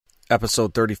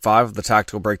episode 35 of the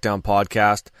Tactical Breakdown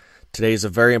podcast. Today is a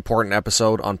very important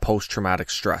episode on post-traumatic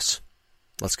stress.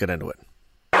 Let's get into it.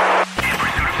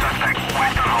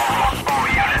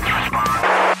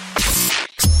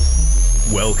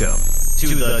 Welcome to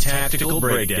the Tactical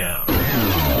Breakdown,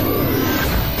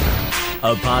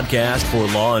 a podcast for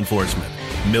law enforcement,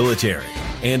 military,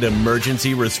 and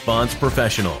emergency response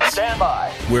professionals. Stand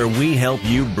by. Where we help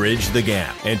you bridge the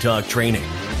gap and talk training,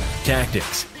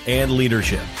 tactics, and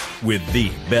leadership with the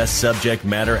best subject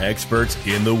matter experts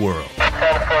in the world.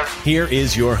 Here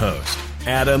is your host,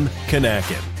 Adam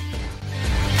Kanakin.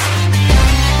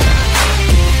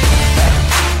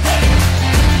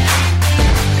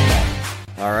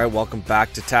 All right, welcome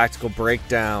back to Tactical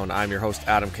Breakdown. I'm your host,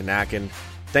 Adam Kanakin.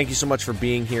 Thank you so much for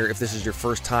being here. If this is your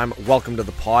first time, welcome to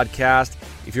the podcast.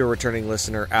 If you're a returning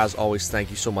listener, as always,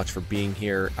 thank you so much for being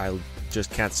here. I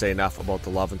just can't say enough about the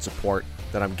love and support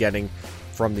that I'm getting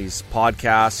from these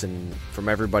podcasts and from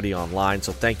everybody online,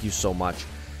 so thank you so much.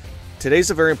 Today's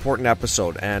a very important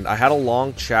episode, and I had a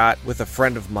long chat with a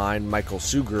friend of mine, Michael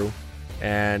Sugrue,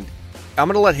 and I'm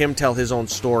going to let him tell his own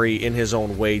story in his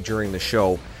own way during the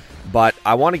show, but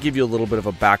I want to give you a little bit of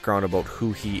a background about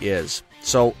who he is.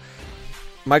 So,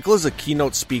 Michael is a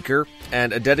keynote speaker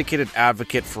and a dedicated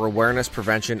advocate for awareness,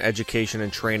 prevention, education,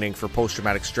 and training for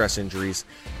post-traumatic stress injuries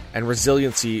and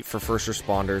resiliency for first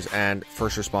responders and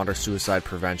first responder suicide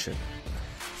prevention.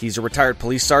 He's a retired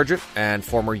police sergeant and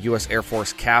former U.S. Air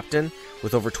Force captain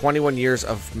with over 21 years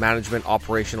of management,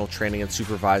 operational training, and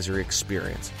supervisory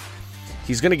experience.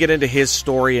 He's going to get into his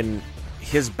story and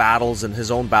his battles and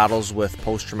his own battles with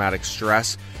post-traumatic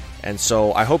stress. And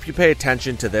so I hope you pay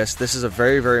attention to this. This is a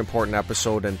very, very important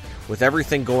episode. And with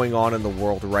everything going on in the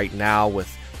world right now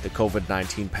with the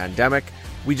COVID-19 pandemic,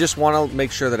 we just want to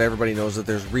make sure that everybody knows that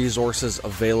there's resources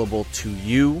available to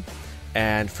you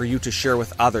and for you to share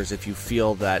with others if you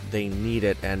feel that they need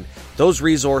it. And those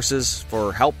resources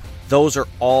for help, those are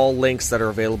all links that are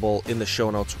available in the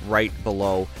show notes right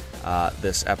below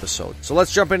this episode. So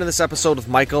let's jump into this episode with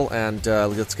Michael and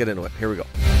let's get into it. Here we go.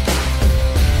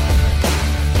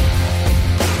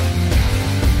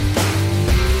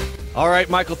 All right,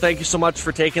 Michael, thank you so much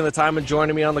for taking the time and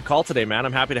joining me on the call today, man.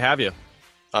 I'm happy to have you.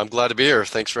 I'm glad to be here.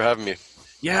 Thanks for having me.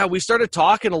 Yeah, we started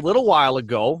talking a little while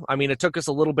ago. I mean, it took us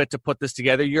a little bit to put this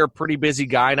together. You're a pretty busy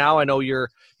guy now. I know you're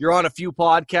on a few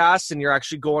podcasts and you're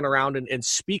actually going around and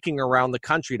speaking around the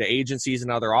country to agencies and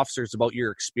other officers about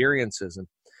your experiences.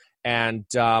 And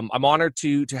I'm honored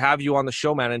to have you on the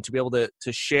show, man, and to be able to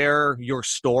share your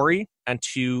story and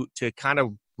to kind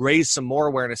of raise some more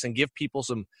awareness and give people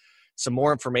some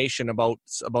more information about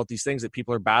these things that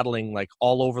people are battling like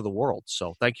all over the world.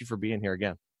 So thank you for being here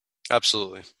again.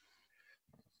 Absolutely.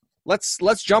 Let's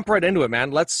jump right into it, man.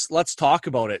 Let's talk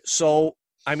about it. So,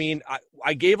 I mean,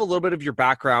 I gave a little bit of your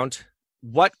background.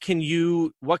 What can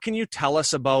you tell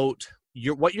us about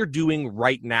what you're doing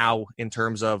right now in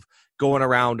terms of going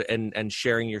around and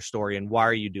sharing your story, and why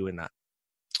are you doing that?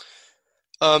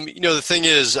 The thing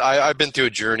is, I've been through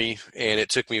a journey, and it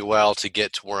took me a while to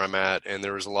get to where I'm at. And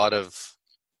there was a lot of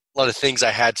things I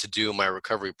had to do in my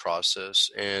recovery process.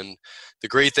 And the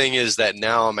great thing is that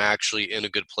now I'm actually in a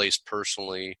good place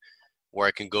personally, where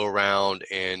I can go around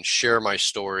and share my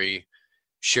story,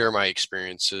 share my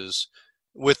experiences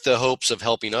with the hopes of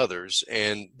helping others.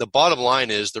 And the bottom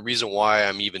line is, the reason why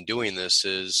I'm even doing this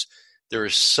is there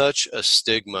is such a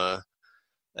stigma,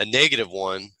 a negative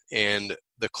one, and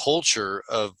the culture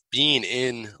of being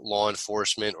in law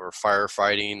enforcement or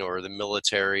firefighting or the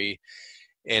military,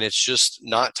 and it's just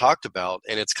not talked about.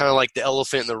 And it's kind of like the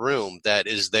elephant in the room that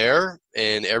is there,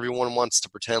 and everyone wants to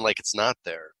pretend like it's not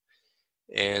there.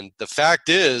 And the fact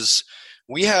is,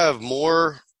 we have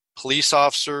more police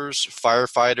officers,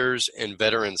 firefighters, and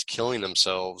veterans killing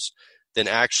themselves than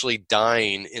actually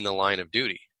dying in the line of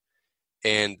duty.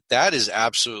 And that is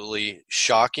absolutely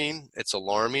shocking. It's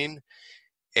alarming.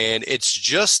 And it's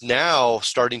just now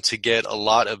starting to get a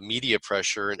lot of media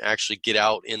pressure and actually get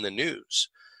out in the news.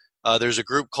 There's a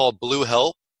group called Blue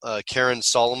Help. Karen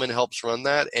Solomon helps run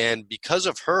that. And because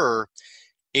of her,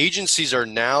 agencies are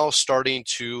now starting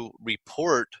to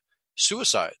report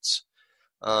suicides.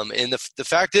 And the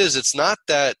fact is, it's not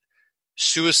that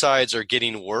suicides are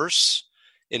getting worse.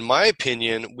 In my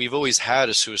opinion, we've always had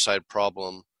a suicide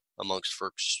problem amongst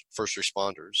first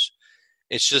responders.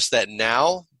 It's just that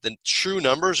now the true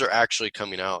numbers are actually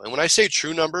coming out. And when I say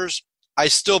true numbers, I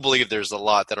still believe there's a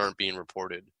lot that aren't being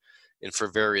reported, and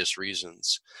for various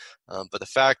reasons. But the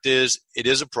fact is, it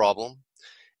is a problem,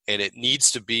 and it needs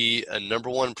to be a number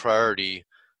one priority,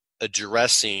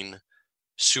 addressing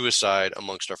suicide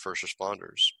amongst our first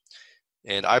responders.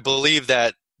 And I believe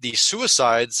that the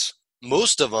suicides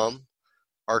most of them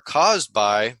are caused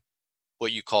by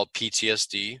what you call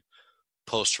PTSD,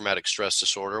 post-traumatic stress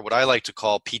disorder, what I like to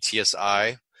call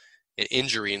PTSI, an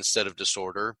injury instead of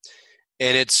disorder.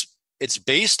 And it's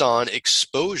based on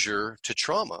exposure to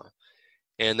trauma.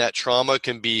 And that trauma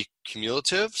can be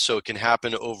cumulative, so it can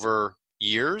happen over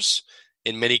years.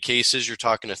 In many cases, you're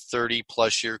talking a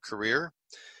 30-plus year career.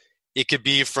 It could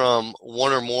be from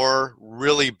one or more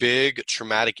really big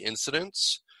traumatic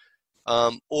incidents.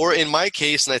 Or in my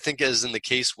case, and I think as in the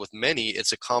case with many,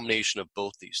 it's a combination of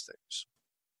both these things.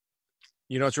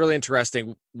 You know, it's really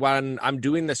interesting when I'm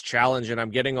doing this challenge and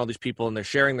I'm getting all these people and they're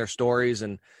sharing their stories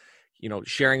and, you know,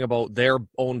 sharing about their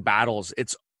own battles.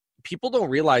 It's people don't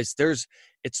realize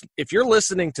if you're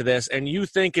listening to this and you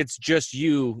think it's just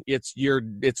you,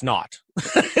 it's not.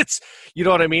 It's, you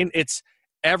know what I mean? It's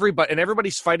everybody, and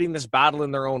everybody's fighting this battle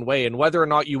in their own way. And whether or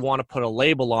not you want to put a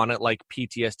label on it, like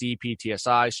PTSD,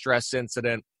 PTSI, stress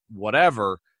incident,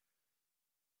 whatever,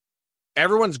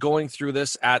 everyone's going through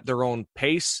this at their own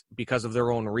pace because of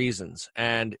their own reasons.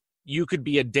 And you could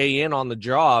be a day in on the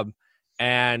job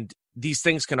and these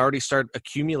things can already start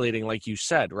accumulating, like you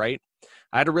said, right?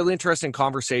 I had a really interesting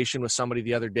conversation with somebody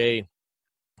the other day,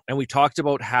 and we talked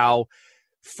about how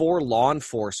for law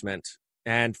enforcement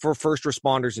and for first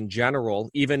responders in general,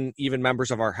 even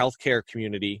members of our healthcare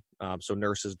community, so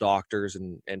nurses, doctors,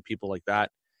 and people like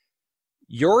that,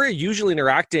 you're usually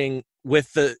interacting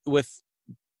with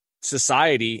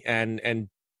society and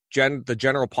the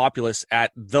general populace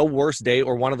at the worst day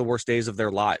or one of the worst days of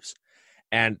their lives.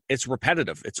 And it's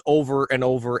repetitive. It's over and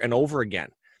over and over again.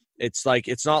 It's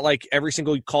not like every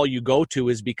single call you go to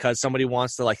is because somebody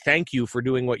wants to thank you for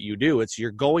doing what you do. It's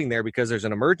you're going there because there's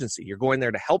an emergency. You're going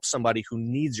there to help somebody who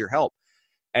needs your help.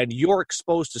 And you're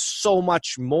exposed to so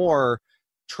much more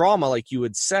trauma, like you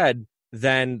had said,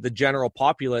 than the general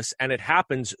populace. And it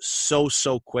happens so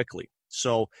quickly.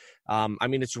 So, I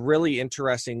mean, it's really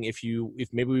interesting if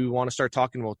maybe we want to start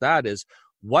talking about that is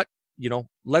what,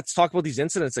 let's talk about these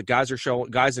incidents that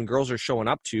guys and girls are showing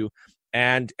up to.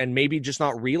 And maybe just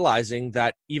not realizing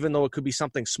that even though it could be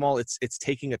something small, it's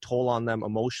taking a toll on them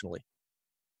emotionally.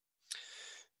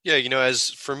 Yeah, as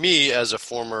for me, as a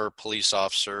former police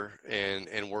officer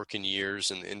and working years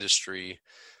in the industry,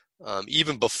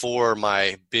 even before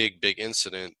my big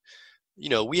incident,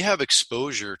 we have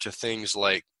exposure to things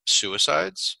like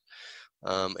suicides.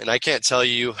 And I can't tell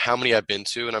you how many I've been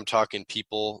to, and I'm talking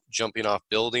people jumping off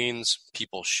buildings,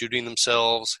 people shooting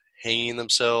themselves, hanging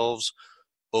themselves,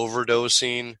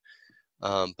 overdosing,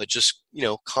 but just,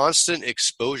 constant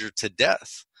exposure to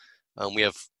death. We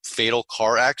have fatal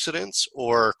car accidents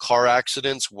or car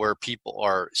accidents where people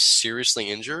are seriously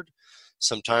injured.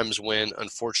 Sometimes when,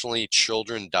 unfortunately,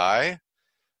 children die,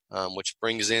 which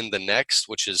brings in the next,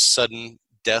 which is sudden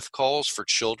death calls for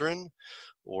children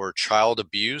or child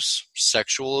abuse,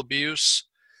 sexual abuse.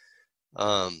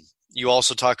 You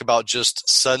also talk about just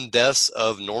sudden deaths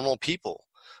of normal people.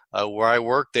 Where I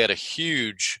worked, they had a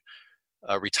huge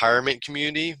retirement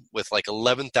community with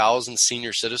 11,000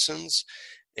 senior citizens.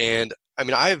 And I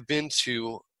mean, I have been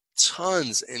to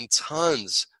tons and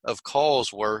tons of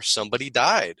calls where somebody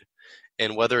died.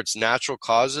 And whether it's natural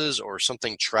causes or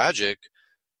something tragic,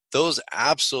 those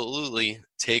absolutely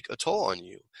take a toll on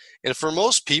you. And for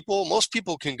most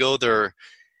people can go their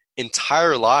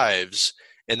entire lives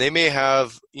and they may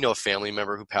have, a family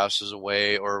member who passes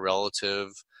away or a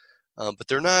relative, but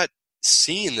they're not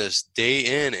seeing this day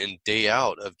in and day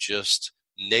out of just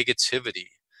negativity,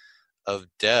 of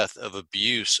death, of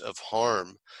abuse, of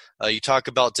harm. You talk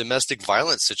about domestic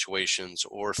violence situations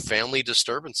or family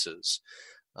disturbances.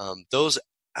 Those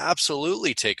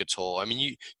absolutely take a toll. I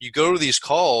mean, you go to these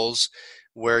calls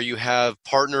where you have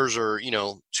partners or,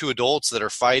 two adults that are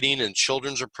fighting and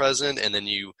children are present, and then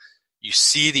you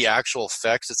see the actual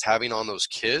effects it's having on those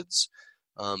kids.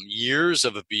 Years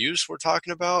of abuse we're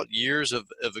talking about, years of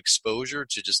exposure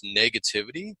to just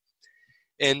negativity.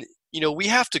 And, we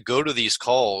have to go to these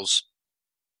calls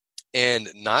and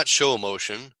not show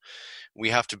emotion. We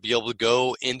have to be able to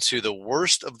go into the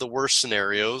worst of the worst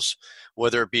scenarios,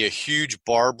 whether it be a huge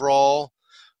bar brawl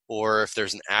or if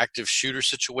there's an active shooter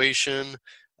situation,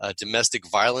 a domestic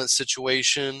violence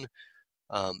situation.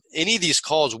 Any of these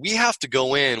calls, we have to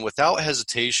go in without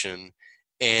hesitation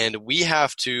and we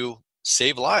have to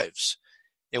save lives.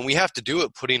 And we have to do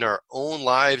it putting our own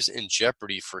lives in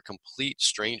jeopardy for complete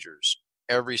strangers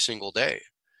every single day.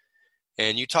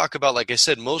 And you talk about, like I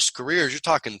said, most careers, you're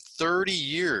talking 30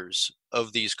 years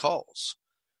of these calls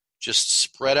just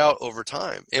spread out over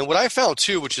time. And what I found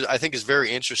too, which I think is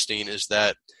very interesting, is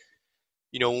that,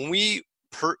 when we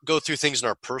go through things in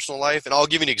our personal life, and I'll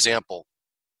give you an example.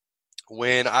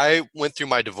 When I went through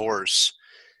my divorce,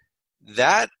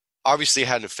 that obviously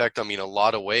had an effect on me in a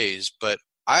lot of ways, but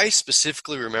I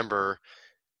specifically remember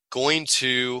going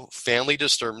to family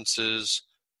disturbances,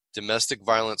 domestic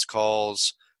violence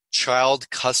calls, child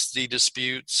custody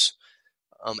disputes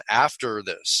after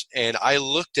this. And I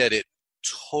looked at it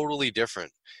totally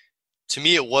different. To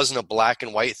me, it wasn't a black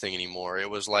and white thing anymore. It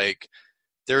was like,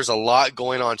 there's a lot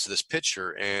going on to this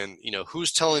picture, and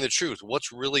who's telling the truth?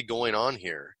 What's really going on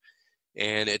here?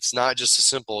 And it's not just as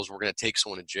simple as we're going to take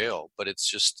someone to jail, but it's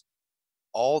just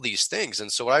all these things.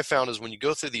 And so what I found is when you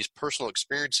go through these personal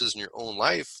experiences in your own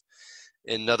life,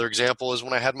 another example is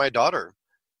when I had my daughter.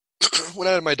 When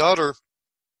I had my daughter,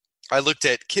 I looked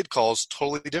at kid calls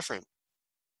totally different.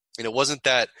 And it wasn't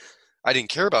that I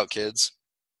didn't care about kids.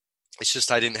 It's just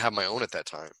I didn't have my own at that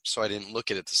time, so I didn't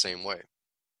look at it the same way.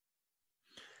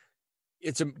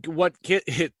 It's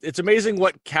amazing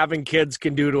what having kids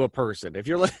can do to a person. If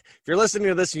you're listening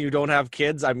to this and you don't have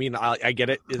kids, I mean, I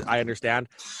get it, I understand.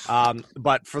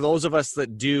 But for those of us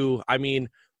that do, I mean,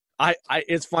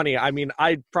 it's funny. I mean,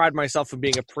 I pride myself in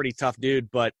being a pretty tough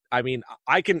dude, but I mean,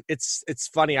 it's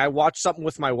funny. I watch something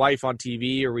with my wife on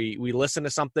TV, or we listen to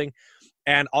something,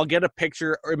 and I'll get a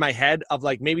picture in my head of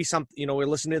like maybe something, we're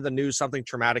listening to the news, something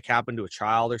traumatic happened to a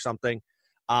child or something.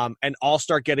 And I'll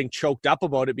start getting choked up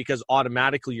about it because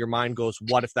automatically your mind goes,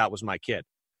 what if that was my kid?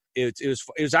 It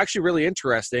was actually really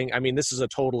interesting. I mean, this is a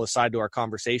total aside to our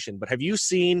conversation, but have you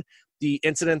seen the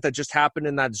incident that just happened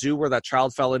in that zoo where that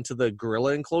child fell into the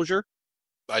gorilla enclosure?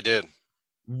 I did.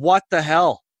 What the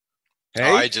hell?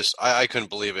 Hey? I couldn't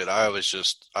believe it. I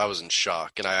was in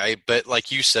shock. And but like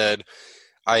you said,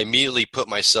 I immediately put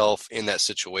myself in that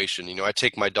situation. I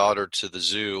take my daughter to the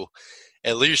zoo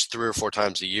at least 3 or 4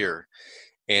 times a year.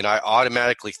 And I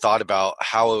automatically thought about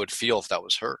how it would feel if that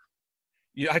was her.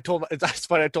 Yeah, that's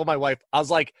funny. I told my wife, I was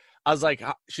like,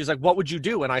 she's like, what would you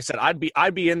do? And I said, I'd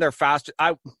be in there fast.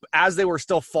 As they were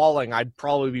still falling, I'd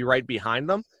probably be right behind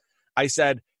them. I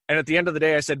said, and at the end of the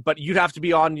day, I said, but you'd have to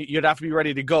be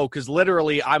ready to go. Cause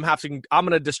literally I'm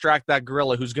going to distract that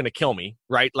gorilla who's going to kill me.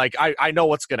 Right. Like I know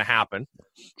what's going to happen.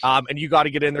 And you got to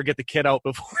get in there, get the kid out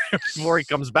before he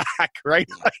comes back. Right.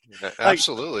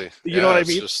 Absolutely. You know what I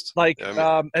mean?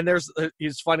 And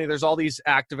it's funny. There's all these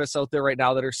activists out there right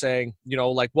now that are saying,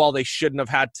 well, they shouldn't have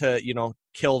had to,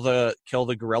 kill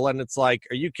the gorilla. And it's like,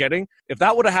 are you kidding? If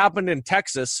that would have happened in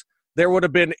Texas, there would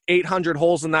have been 800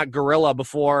 holes in that gorilla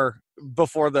before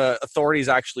the authorities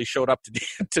actually showed up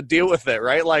to deal with it,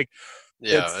 right? Like,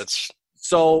 yeah, it's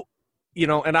so,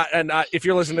 and if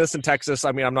you're listening to this in Texas,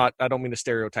 I mean, I don't mean to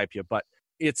stereotype you, but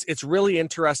it's really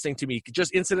interesting to me.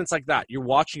 Just incidents like that, you're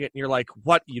watching it and you're like,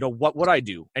 what would I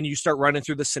do? And you start running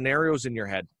through the scenarios in your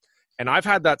head. And I've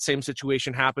had that same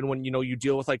situation happen when, you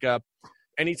deal with like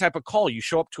any type of call. You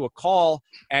show up to a call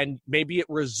and maybe it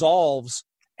resolves.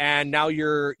 And now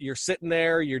you're sitting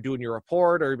there, you're doing your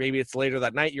report, or maybe it's later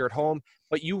that night, you're at home,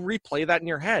 but you replay that in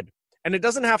your head. And it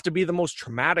doesn't have to be the most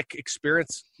traumatic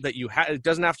experience that you had. It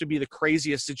doesn't have to be the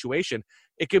craziest situation.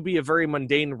 It could be a very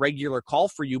mundane, regular call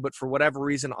for you, but for whatever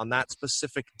reason on that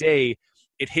specific day,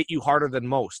 it hit you harder than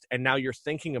most. And now you're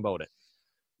thinking about it.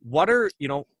 What are,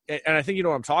 and I think you know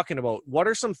what I'm talking about. What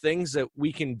are some things that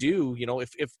we can do,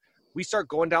 if we start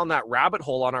going down that rabbit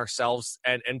hole on ourselves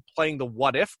and playing the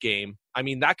what if game? I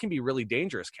mean, that can be really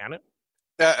dangerous, can it?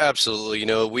 Absolutely.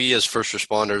 We as first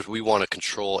responders, we want to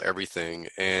control everything,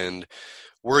 and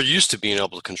we're used to being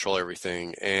able to control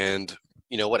everything. And,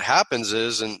 what happens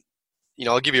is, and,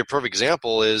 I'll give you a perfect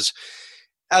example is,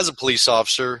 as a police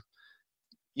officer,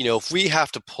 if we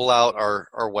have to pull out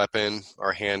our weapon,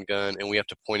 our handgun, and we have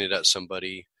to point it at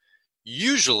somebody,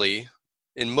 usually,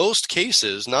 in most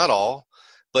cases, not all,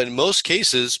 but in most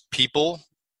cases, people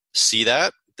see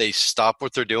that, they stop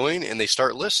what they're doing, and they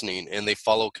start listening, and they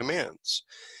follow commands.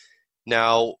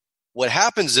 Now, what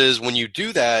happens is when you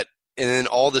do that, and then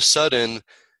all of a sudden,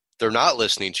 they're not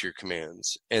listening to your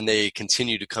commands, and they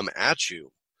continue to come at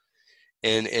you.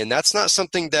 And that's not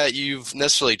something that you've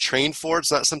necessarily trained for.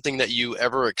 It's not something that you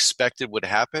ever expected would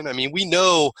happen. I mean, we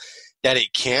know that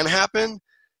it can happen,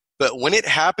 but when it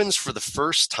happens for the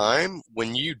first time,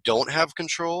 when you don't have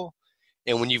control,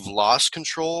 and when you've lost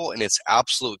control, and it's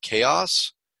absolute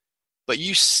chaos, but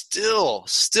you still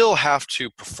have to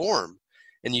perform,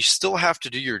 and you still have to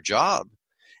do your job.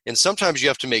 And sometimes you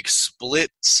have to make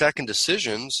split-second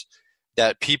decisions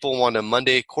that people want to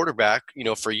Monday quarterback,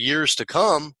 for years to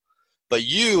come. But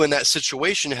you, in that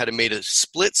situation, had to make a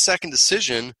split-second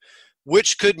decision,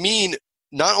 which could mean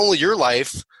not only your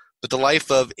life, but the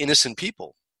life of innocent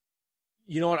people.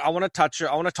 You know what? I want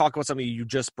to talk about something you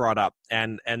just brought up,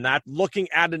 and that looking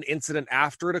at an incident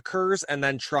after it occurs and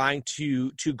then trying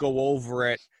to go over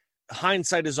it.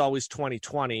 Hindsight is always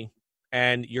 2020,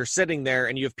 and you're sitting there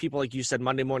and you have people, like you said,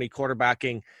 Monday morning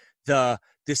quarterbacking the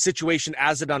situation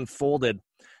as it unfolded.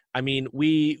 I mean,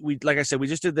 we like I said, we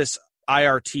just did this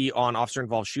IRT on officer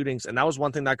involved shootings, and that was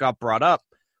one thing that got brought up,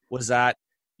 was that,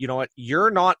 you know what, you're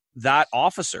not that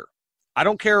officer. I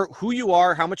don't care who you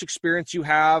are, how much experience you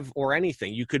have, or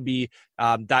anything. You could be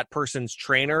that person's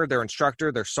trainer, their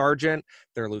instructor, their sergeant,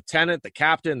 their lieutenant, the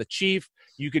captain, the chief.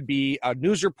 You could be a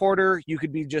news reporter. You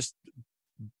could be just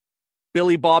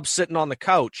Billy Bob sitting on the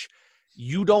couch.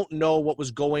 You don't know what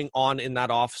was going on in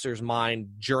that officer's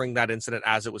mind during that incident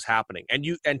as it was happening.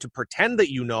 And to pretend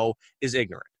that you know is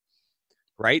ignorant,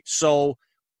 right? So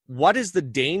what is the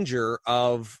danger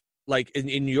of, like,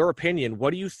 in your opinion,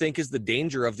 what do you think is the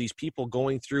danger of these people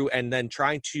going through and then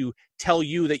trying to tell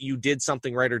you that you did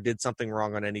something right or did something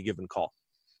wrong on any given call?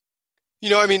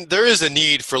 You know, I mean, there is a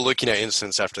need for looking at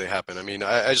incidents after they happen. I mean,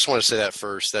 I just want to say that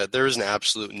first, that there is an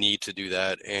absolute need to do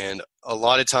that. And a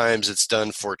lot of times it's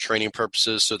done for training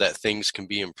purposes so that things can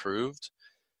be improved.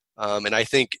 And I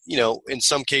think, you know, in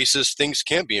some cases things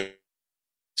can be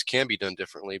done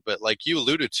differently. But like you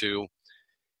alluded to,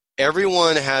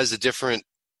 everyone has a different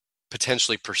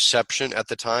potentially perception at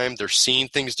the time. They're seeing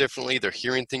things differently. They're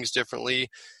hearing things differently.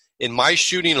 In my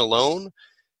shooting alone,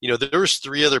 you know, there was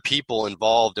 3 other people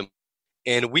involved,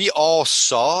 and we all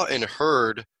saw and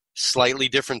heard slightly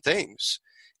different things.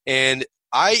 And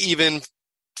I even,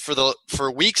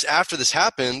 for weeks after this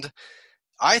happened,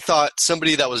 I thought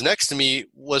somebody that was next to me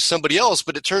was somebody else,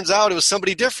 but it turns out it was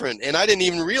somebody different. And I didn't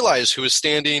even realize who was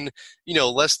standing, you know,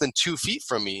 less than 2 feet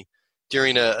from me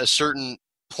during a certain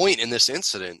point in this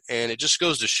incident. And it just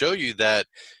goes to show you that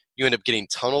you end up getting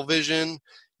tunnel vision.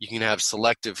 You can have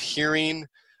selective hearing.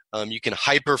 You can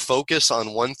hyper focus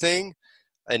on one thing.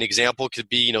 An example could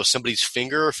be, you know, somebody's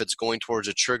finger if it's going towards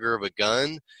a trigger of a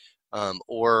gun,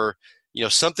 or, you know,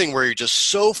 something where you're just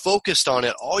so focused on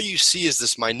it, all you see is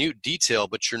this minute detail,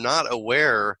 but you're not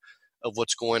aware of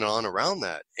what's going on around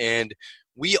that. And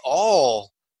we all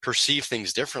perceive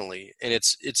things differently, and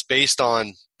it's based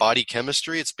on body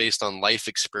chemistry, it's based on life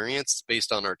experience, it's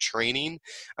based on our training.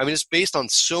 I mean, it's based on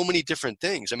so many different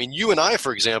things. I mean, you and I,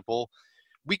 for example,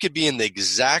 we could be in the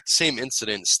exact same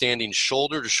incident, standing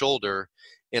shoulder to shoulder,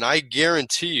 and I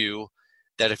guarantee you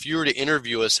that if you were to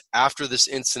interview us after this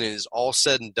incident is all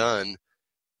said and done,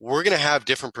 we're going to have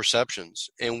different perceptions,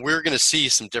 and we're going to see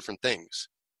some different things.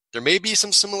 There may be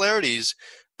some similarities,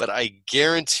 but I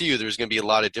guarantee you there's going to be a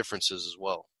lot of differences as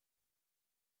well.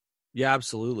 Yeah,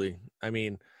 absolutely. I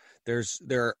mean,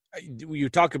 you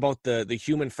talk about the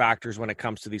human factors when it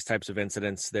comes to these types of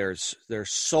incidents. There's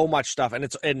so much stuff, and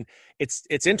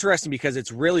it's interesting because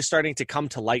it's really starting to come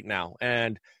to light now.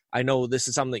 And I know this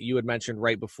is something that you had mentioned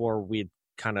right before we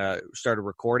kind of started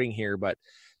recording here, but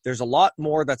there's a lot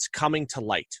more that's coming to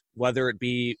light, whether it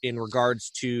be in regards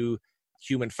to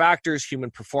human factors, human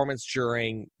performance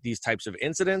during these types of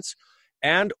incidents,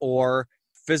 and or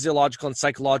physiological and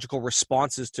psychological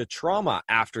responses to trauma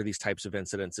after these types of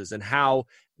incidences, and how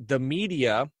the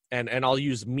media, and I'll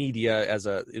use media as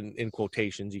in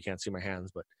quotations, you can't see my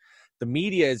hands, but the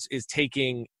media is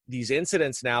taking these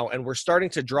incidents now, and we're starting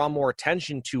to draw more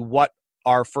attention to what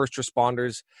our first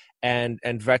responders and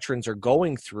veterans are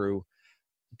going through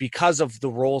because of the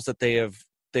roles that they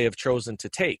have chosen to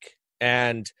take.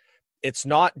 And it's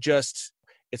not just,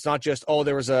 oh,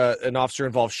 there was an officer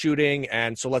involved shooting,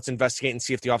 and so let's investigate and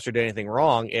see if the officer did anything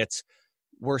wrong.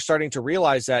 We're starting to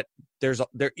realize that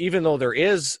even though there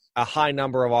is a high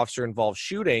number of officer involved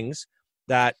shootings,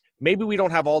 that maybe we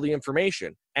don't have all the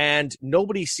information, and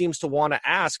nobody seems to want to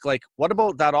ask, like, what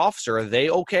about that officer? Are they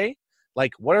okay?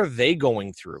 Like, what are they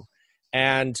going through?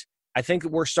 And I think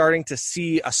we're starting to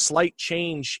see a slight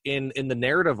change in the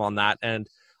narrative on that. And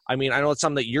I mean, I know it's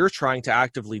something that you're trying to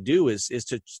actively do is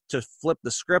to flip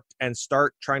the script and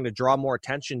start trying to draw more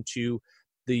attention to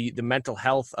the mental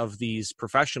health of these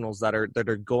professionals that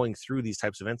are going through these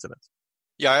types of incidents.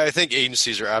 Yeah, I think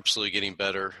agencies are absolutely getting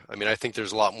better. I mean, I think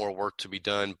there's a lot more work to be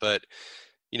done, but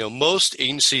you know, most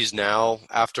agencies now,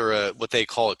 after what they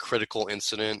call a critical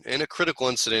incident, and a critical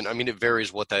incident, I mean, it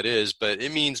varies what that is, but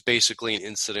it means basically an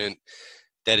incident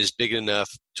that is big enough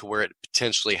to where it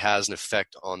potentially has an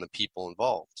effect on the people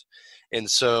involved. And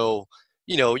so,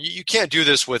 you know, you can't do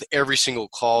this with every single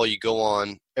call you go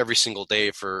on every single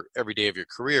day for every day of your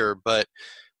career, but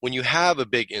when you have a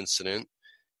big incident,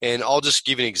 and I'll just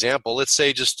give you an example, let's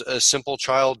say just a simple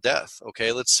child death,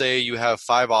 okay? Let's say you have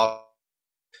 5 officers,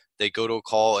 they go to a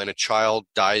call and a child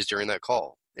dies during that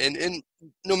call. And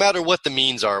no matter what the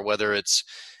means are, whether it's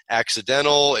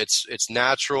accidental, it's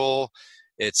natural,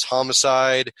 it's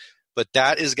homicide, but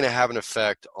that is going to have an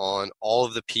effect on all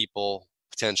of the people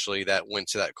potentially that went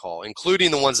to that call,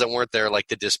 including the ones that weren't there, like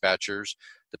the dispatchers,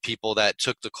 the people that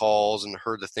took the calls and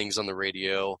heard the things on the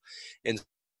radio. And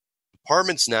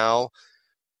departments now,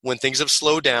 when things have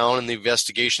slowed down and the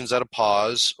investigation's at a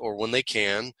pause, or when they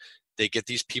get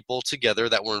these people together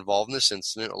that were involved in this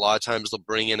incident. A lot of times they'll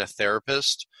bring in a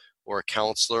therapist or a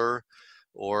counselor,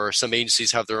 or some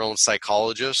agencies have their own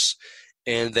psychologists,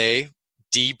 and they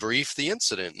debrief the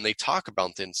incident and they talk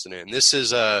about the incident. And this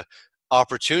is a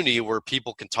opportunity where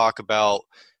people can talk about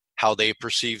how they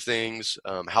perceive things,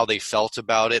 how they felt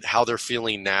about it, how they're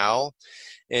feeling now.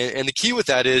 And the key with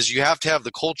that is you have to have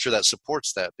the culture that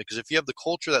supports that, because if you have the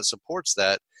culture that supports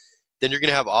that, then you're going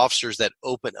to have officers that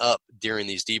open up during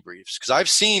these debriefs. Because I've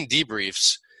seen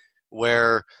debriefs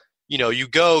where, you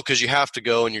go because you have to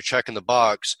go and you're checking the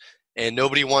box, and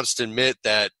nobody wants to admit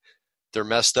that they're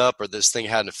messed up or this thing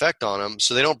had an effect on them.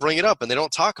 So they don't bring it up and they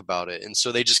don't talk about it. And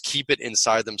so they just keep it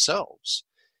inside themselves.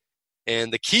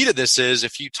 And the key to this is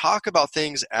if you talk about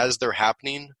things as they're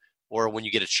happening, or when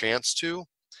you get a chance to,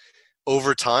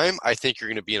 over time, I think you're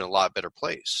going to be in a lot better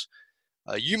place.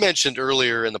 You mentioned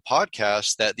earlier in the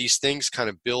podcast that these things kind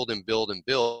of build and build and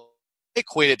build. I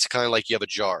equate it to kind of like you have a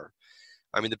jar.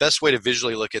 I mean, the best way to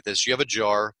visually look at this, you have a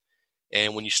jar,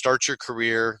 and when you start your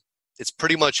career, it's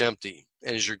pretty much empty.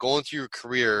 And as you're going through your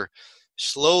career,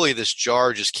 slowly this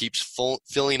jar just keeps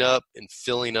filling up and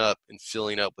filling up and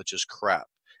filling up with just crap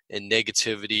and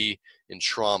negativity and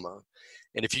trauma.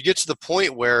 And if you get to the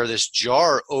point where this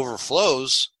jar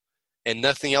overflows and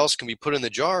nothing else can be put in the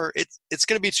jar, it's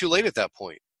going to be too late at that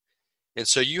point. And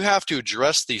so you have to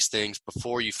address these things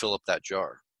before you fill up that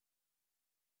jar.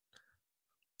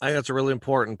 I think that's a really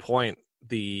important point.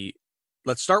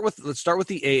 Let's start with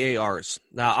the AARs.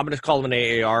 Now, I'm going to call them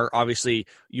an AAR. Obviously,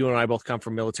 you and I both come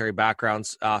from military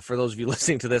backgrounds. For those of you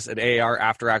listening to this, an AAR,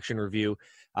 after action review,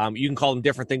 you can call them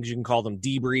different things. You can call them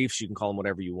debriefs. You can call them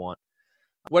whatever you want.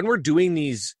 When we're doing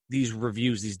these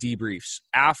reviews, these debriefs,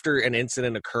 after an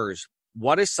incident occurs,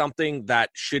 what is something that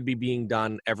should be being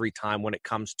done every time when it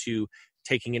comes to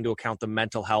taking into account the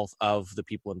mental health of the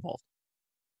people involved?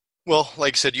 Well,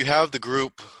 like I said, you have the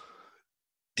group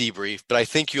debrief, but I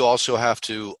think you also have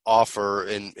to offer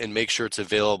and make sure it's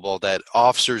available that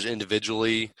officers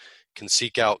individually can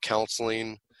seek out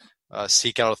counseling,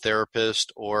 seek out a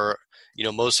therapist, or,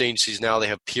 most agencies now, they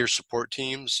have peer support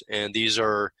teams, and these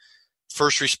are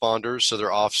first responders. So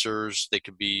they're officers, they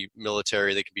could be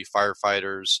military, they could be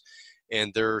firefighters,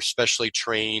 and they're specially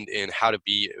trained in how to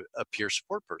be a peer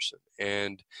support person.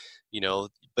 And,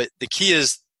 but the key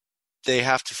is they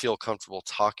have to feel comfortable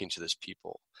talking to these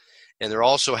people. And there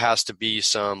also has to be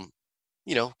some,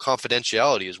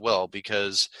 confidentiality as well,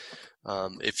 because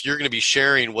if you're going to be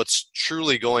sharing what's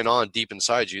truly going on deep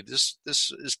inside you, this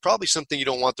is probably something you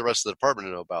don't want the rest of the department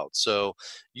to know about. So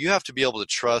you have to be able to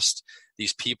trust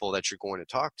these people that you're going to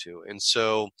talk to. And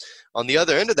so on the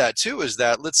other end of that too is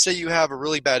that, let's say you have a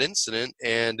really bad incident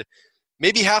and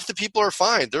maybe half the people are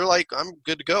fine. They're like, I'm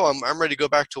good to go. I'm ready to go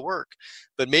back to work.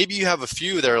 But maybe you have a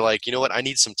few that are like, you know what, I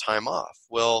need some time off.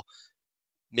 Well,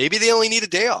 maybe they only need a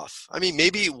day off. I mean,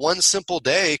 maybe one simple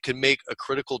day could make a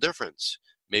critical difference.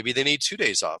 Maybe they need 2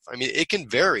 days off. I mean, it can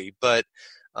vary. But,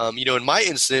 in my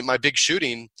incident, my big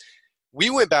shooting, we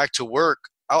went back to work,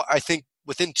 I think,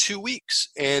 within 2 weeks.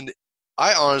 And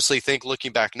I honestly think,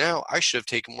 looking back now, I should have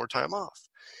taken more time off.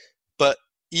 But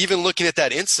even looking at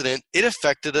that incident, it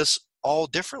affected us all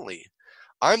differently.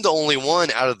 I'm the only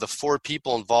one out of the 4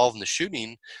 people involved in the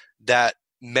shooting that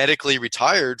medically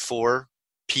retired for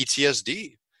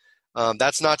PTSD.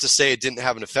 That's not to say it didn't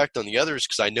have an effect on the others,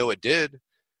 because I know it did.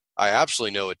 I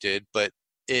absolutely know it did, but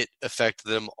it affected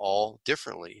them all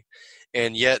differently.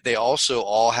 And yet they also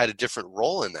all had a different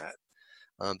role in that.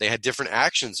 They had different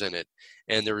actions in it,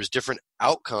 and there was different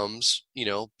outcomes,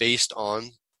 based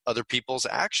on other people's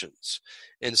actions.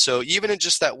 And so even in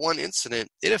just that one incident,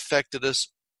 it affected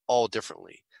us all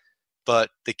differently.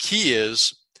 But the key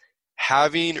is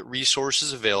having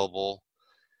resources available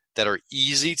that are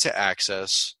easy to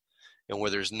access and where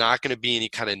there's not going to be any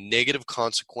kind of negative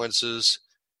consequences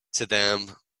to them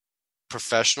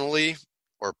professionally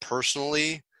or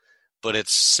personally, but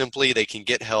it's simply they can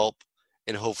get help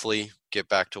and hopefully get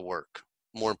back to work.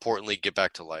 More importantly, get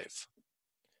back to life.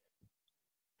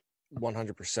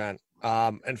 100%.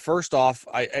 And first off,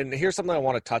 and here's something I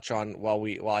want to touch on while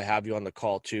I have you on the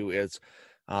call too is,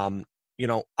 I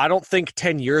don't think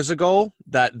 10 years ago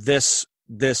that this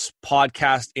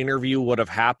podcast interview would have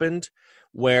happened,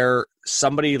 where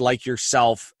somebody like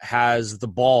yourself has the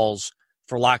balls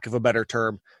for lack of a better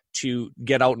term, to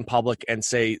get out in public and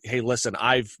say, hey, listen,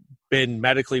 I've been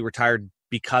medically retired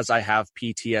because I have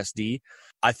PTSD.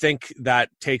 I think that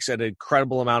takes an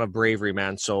incredible amount of bravery,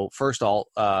 man. So first of all,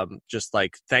 just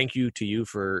like thank you to you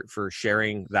for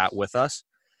sharing that with us.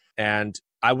 And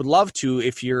I would love to,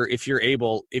 if you're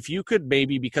able, if you could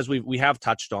maybe, because we have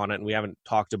touched on it and we haven't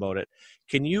talked about it,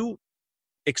 can you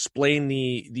explain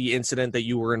the incident that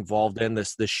you were involved in,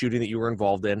 the shooting that you were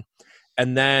involved in,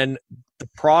 and then the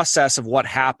process of what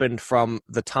happened from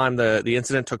the time the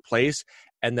incident took place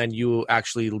and then you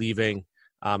actually leaving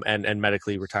and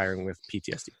medically retiring with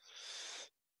PTSD?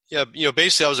 Yeah,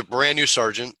 basically I was a brand new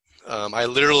sergeant. I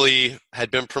literally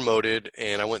had been promoted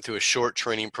and I went through a short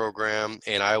training program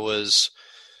and I was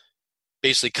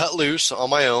basically cut loose on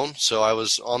my own. So I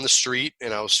was on the street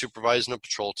and I was supervising a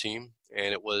patrol team,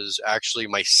 and it was actually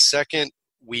my second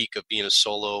week of being a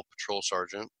solo patrol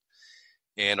sergeant.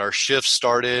 And our shift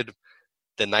started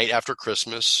the night after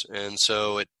Christmas. And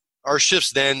so our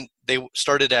shifts then, they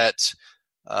started at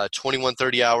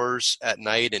 21:30 hours at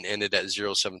night and ended at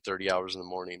 07:30 hours in the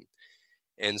morning.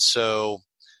 And so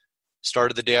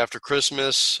started the day after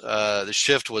Christmas. The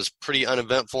shift was pretty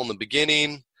uneventful in the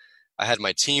beginning. I had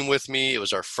my team with me. It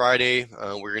was our Friday.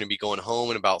 We're going to be going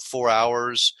home in about 4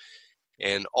 hours.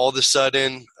 And all of a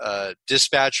sudden,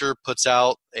 dispatcher puts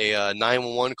out a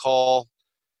 911 call,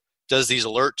 does these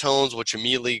alert tones, which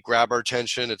immediately grab our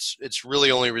attention. It's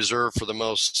really only reserved for the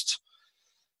most,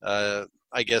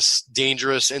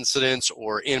 dangerous incidents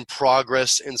or in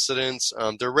progress incidents.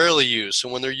 They're rarely used. So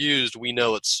when they're used, we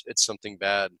know it's something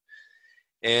bad.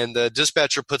 And the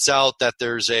dispatcher puts out that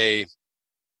there's a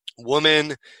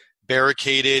woman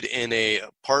barricaded in a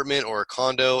apartment or a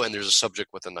condo, and there's a subject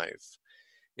with a knife.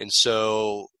 And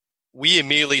so we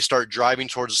immediately start driving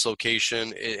towards this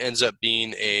location. It ends up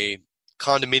being a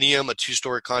condominium, a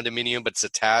 2-story condominium, but it's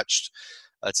attached.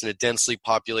 It's in a densely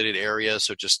populated area,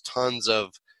 so just tons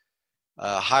of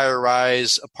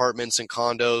higher-rise apartments and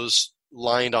condos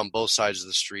lined on both sides of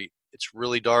the street. It's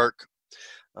really dark.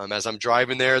 As I'm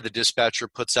driving there, the dispatcher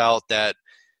puts out that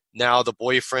now the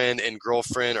boyfriend and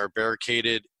girlfriend are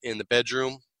barricaded in the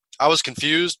bedroom. I was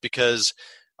confused because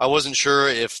I wasn't sure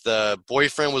if the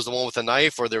boyfriend was the one with the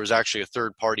knife or there was actually a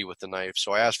third party with the knife.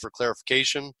 So I asked for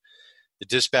clarification. The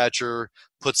dispatcher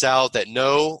puts out that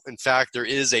no, in fact, there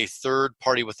is a third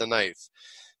party with a knife.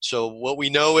 So what we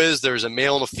know is there's a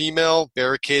male and a female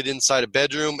barricaded inside a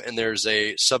bedroom, and there's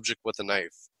a subject with a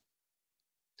knife.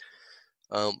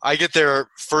 I get there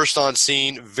first on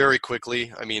scene very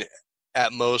quickly. I mean,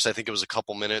 at most, I think it was a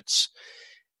couple minutes.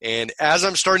 And as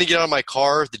I'm starting to get out of my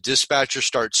car, the dispatcher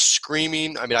starts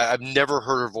screaming. I mean, I've never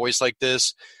heard her voice like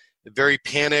this, very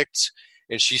panicked.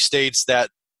 And she states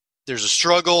that there's a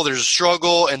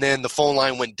struggle, and then the phone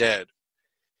line went dead.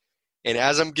 And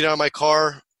as I'm getting out of my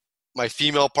car, my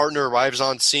female partner arrives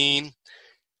on scene.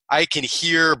 I can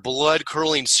hear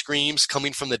blood-curdling screams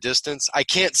coming from the distance. I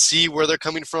can't see where they're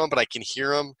coming from, but I can hear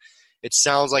them. It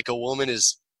sounds like a woman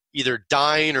is either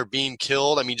dying or being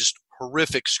killed. I mean, just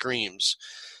horrific screams.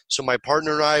 So my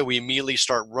partner and I, we immediately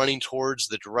start running towards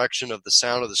the direction of the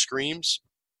sound of the screams.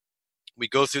 We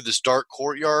go through this dark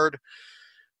courtyard.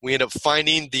 We end up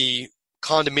finding the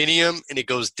condominium, and it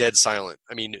goes dead silent.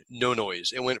 I mean, no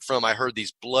noise. It went from I heard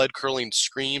these blood-curdling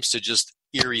screams to just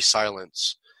eerie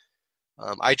silence.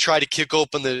 I tried to kick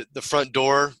open the front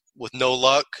door with no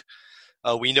luck.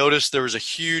 We noticed there was a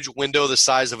huge window the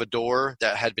size of a door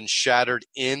that had been shattered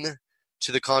in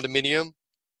to the condominium.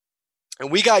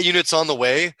 And we got units on the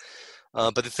way.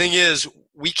 But the thing is,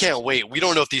 we can't wait. We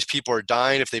don't know if these people are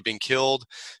dying, if they've been killed.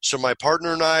 So my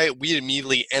partner and I, we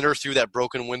immediately enter through that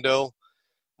broken window.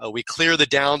 We clear the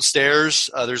downstairs.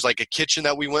 There's like a kitchen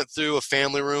that we went through, a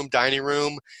family room, dining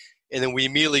room, and then we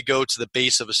immediately go to the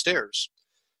base of the stairs.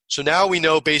 So now we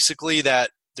know basically that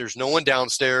there's no one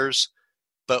downstairs,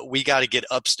 but we got to get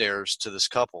upstairs to this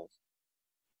couple.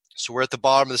 So we're at the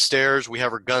bottom of the stairs. We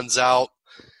have our guns out.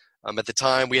 At the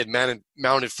time, we had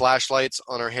mounted flashlights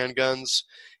on our handguns,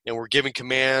 and we're giving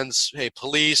commands, hey,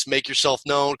 police, make yourself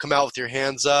known, come out with your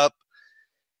hands up.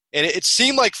 And it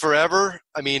seemed like forever,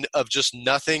 I mean, of just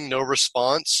nothing, no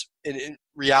response. And in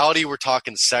reality, we're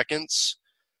talking seconds.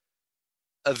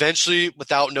 Eventually,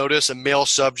 without notice, a male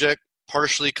subject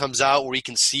partially comes out where we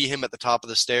can see him at the top of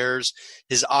the stairs.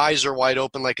 His eyes are wide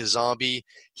open like a zombie.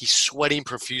 He's sweating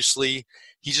profusely.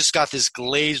 He's just got this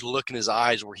glazed look in his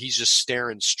eyes where he's just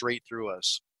staring straight through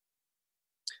us.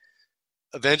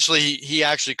 Eventually, he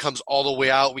actually comes all the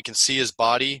way out. We can see his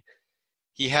body.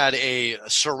 He had a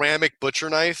ceramic butcher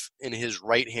knife in his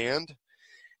right hand.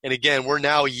 And again, we're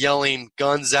now yelling,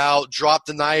 guns out, drop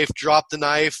the knife, drop the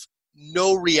knife.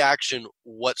 no reaction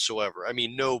whatsoever. I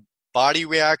mean, no body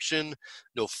reaction,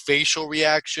 no facial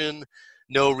reaction,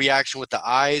 no reaction with the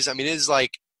eyes. I mean, it's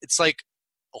like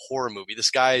a horror movie.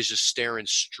 This guy is just staring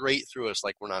straight through us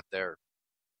like we're not there.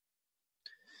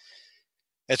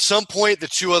 At some point, the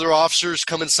two other officers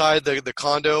come inside the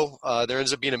condo. There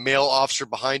ends up being a male officer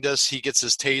behind us. He gets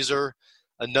his taser.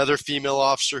 Another female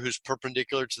officer who's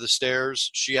perpendicular to the stairs.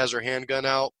 She has her handgun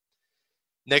out.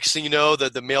 Next thing you know,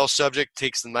 the male subject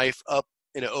takes the knife up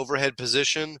in an overhead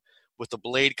position with the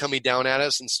blade coming down at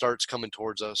us and starts coming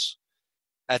towards us.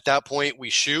 At that point, we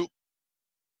shoot.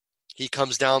 He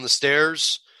comes down the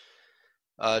stairs.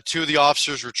 Two of the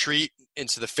officers retreat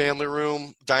into the family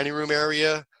room, dining room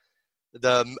area.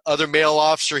 The other male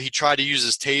officer, he tried to use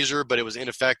his taser, but it was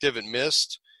ineffective and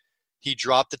missed. He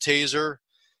dropped the taser.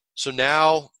 So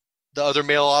now the other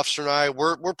male officer and I,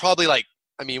 we're probably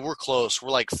we're close. We're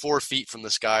like 4 feet from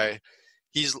this guy.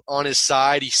 He's on his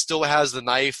side. He still has the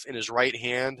knife in his right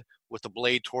hand with the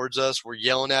blade towards us. We're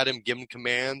yelling at him, giving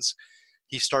commands.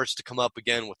 He starts to come up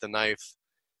again with the knife.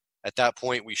 At that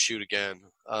point, we shoot again.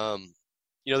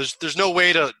 There's no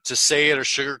way to say it or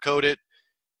sugarcoat it.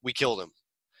 We killed him.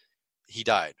 He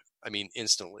died. I mean,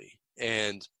 instantly.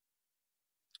 And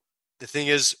the thing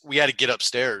is, we had to get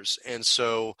upstairs. And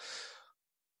so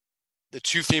the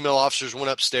two female officers went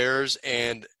upstairs,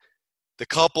 and the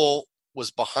couple was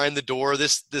behind the door.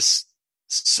 This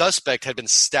suspect had been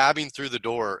stabbing through the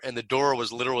door, and the door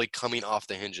was literally coming off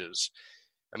the hinges.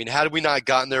 I mean, had we not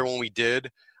gotten there when we did,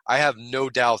 I have no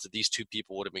doubt that these two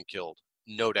people would have been killed.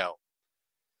 No doubt.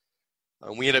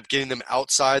 We ended up getting them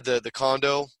outside the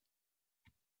condo.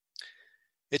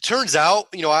 It turns out,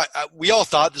 we all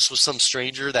thought this was some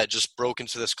stranger that just broke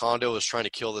into this condo, was trying to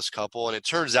kill this couple. And it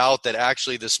turns out that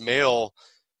actually this male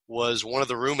was one of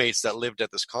the roommates that lived at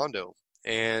this condo.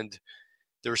 And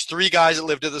there was 3 guys that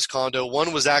lived at this condo.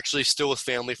 One was actually still with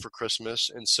family for Christmas.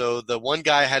 And so the one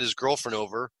guy had his girlfriend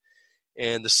over,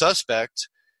 and the suspect,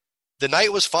 the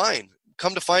night was fine.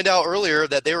 Come to find out earlier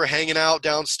that they were hanging out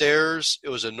downstairs. It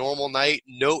was a normal night,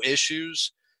 no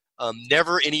issues,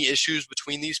 never any issues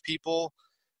between these people.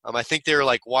 I think they were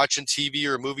like watching TV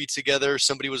or a movie together.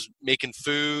 Somebody was making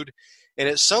food. And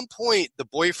at some point, the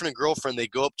boyfriend and girlfriend, they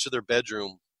go up to their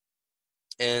bedroom,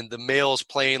 and the male is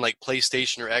playing like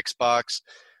PlayStation or Xbox.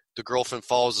 The girlfriend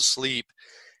falls asleep.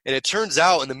 And it turns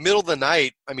out in the middle of the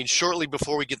night, shortly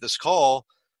before we get this call,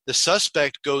 the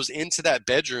suspect goes into that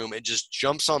bedroom and just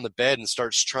jumps on the bed and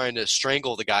starts trying to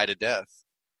strangle the guy to death.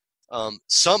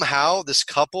 Somehow, this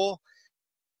couple,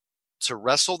 to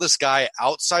wrestle this guy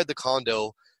outside the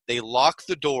condo, they lock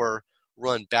the door,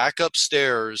 run back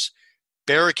upstairs,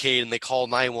 barricade, and they call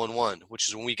 911, which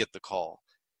is when we get the call.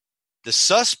 The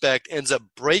suspect ends up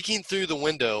breaking through the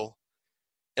window,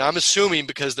 and I'm assuming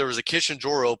because there was a kitchen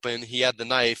door open, he had the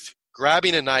knife,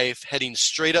 grabbing a knife, heading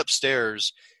straight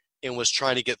upstairs, and was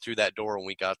trying to get through that door when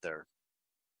we got there.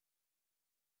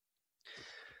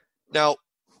 Now,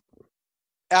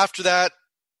 after that,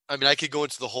 I could go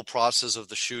into the whole process of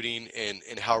the shooting and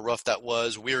how rough that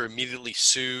was. We were immediately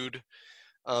sued.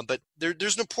 But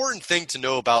there's an important thing to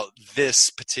know about this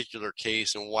particular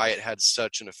case and why it had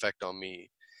such an effect on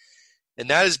me. And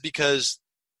that is because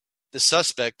the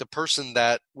suspect, the person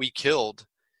that we killed,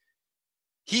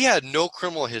 he had no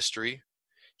criminal history.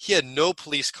 He had no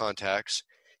police contacts.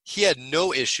 He had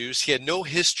no issues. He had no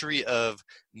history of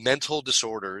mental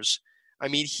disorders.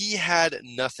 He had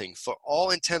nothing. For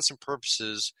all intents and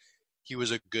purposes, he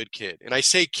was a good kid. And I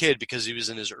say kid because he was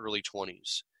in his early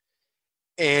 20s.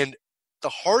 And the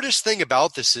hardest thing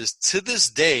about this is, to this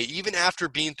day, even after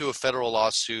being through a federal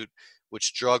lawsuit,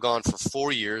 which drug on for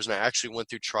 4 years, and I actually went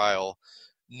through trial,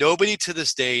 nobody to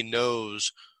this day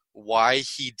knows why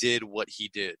he did what he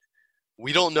did.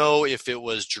 We don't know if it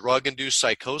was drug-induced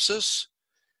psychosis.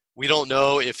 We don't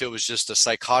know if it was just a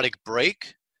psychotic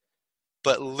break.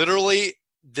 But literally,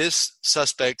 this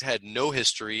suspect had no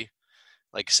history.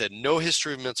 Like I said, no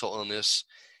history of mental illness.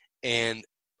 And,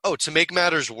 to make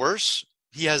matters worse,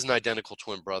 he has an identical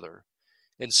twin brother.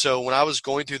 And so when I was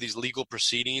going through these legal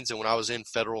proceedings and when I was in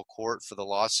federal court for the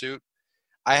lawsuit,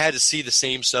 I had to see the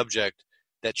same subject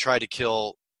that tried to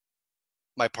kill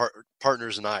my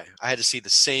partners and I. I had to see the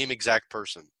same exact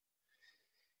person.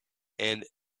 And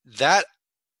that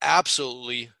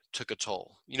absolutely took a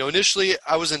toll. Initially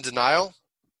I was in denial.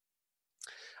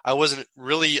 I wasn't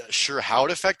really sure how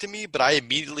it affected me, but I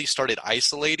immediately started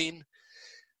isolating.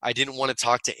 I didn't want to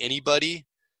talk to anybody.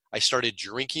 I started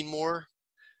drinking more.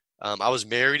 I was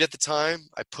married at the time.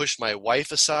 I pushed my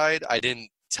wife aside. I didn't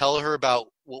tell her about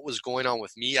what was going on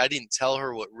with me. I didn't tell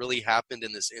her what really happened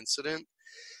in this incident.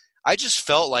 I just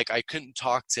felt like I couldn't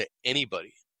talk to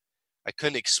anybody. I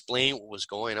couldn't explain what was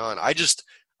going on.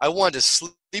 I wanted to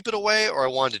sleep it away, or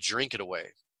I wanted to drink it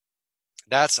away.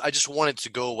 I just wanted to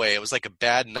go away. It was like a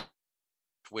bad night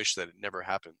wish that it never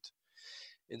happened.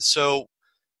 And so,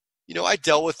 I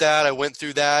dealt with that. I went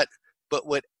through that. But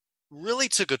what really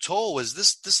took a toll was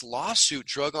this lawsuit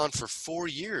drug on for 4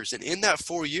 years. And in that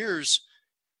 4 years,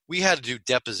 we had to do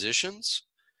depositions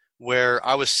where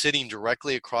I was sitting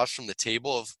directly across from the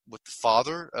table with the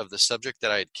father of the subject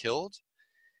that I had killed.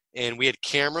 And we had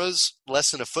cameras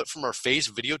less than a foot from our face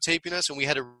videotaping us. And we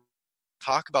had to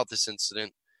talk about this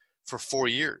incident for 4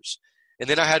 years. And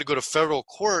then I had to go to federal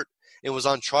court and was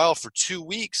on trial for 2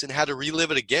 weeks and had to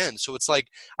relive it again. So it's like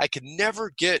I could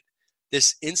never get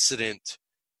this incident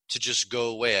to just go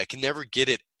away. I can never get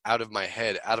it out of my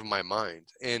head, out of my mind.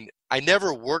 And I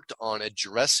never worked on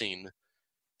addressing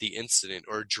the incident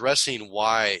or addressing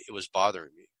why it was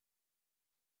bothering me.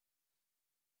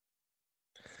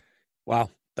 Wow.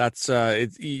 That's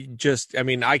it's just, I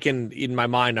mean, I can, in my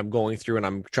mind, I'm going through and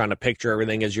I'm trying to picture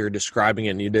everything as you're describing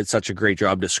it. And you did such a great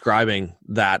job describing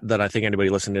that I think anybody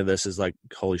listening to this is like,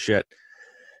 holy shit.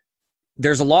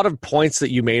 There's a lot of points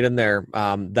that you made in there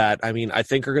that, I mean, I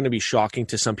think are going to be shocking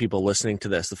to some people listening to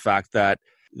this. The fact that,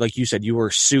 like you said, you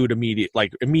were sued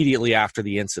immediately after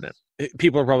the incident.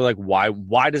 People are probably like,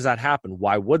 why does that happen?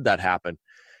 Why would that happen?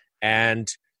 And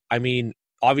I mean,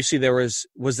 obviously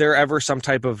was there ever some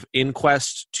type of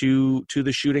inquest to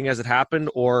the shooting as it happened,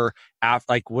 or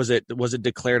was it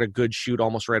declared a good shoot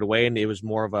almost right away and it was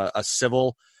more of a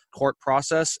civil court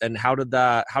process? And how did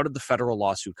the federal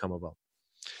lawsuit come about?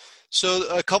 So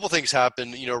a couple things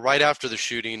happened, right after the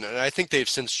shooting, and I think they've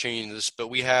since changed this, but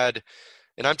we had,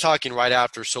 and I'm talking right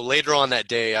after, so later on that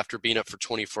day, after being up for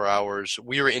 24 hours,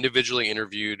 we were individually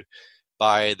interviewed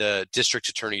by the district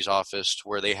attorney's office,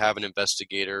 where they have an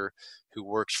investigator who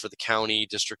works for the county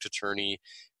district attorney.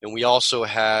 And we also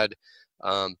had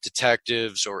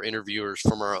detectives or interviewers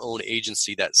from our own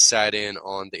agency that sat in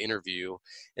on the interview.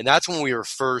 And that's when we were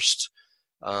first,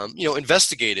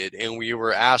 investigated, and we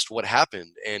were asked what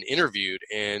happened and interviewed.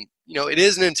 And, it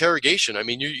is an interrogation. I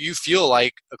mean, you feel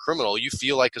like a criminal, you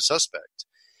feel like a suspect.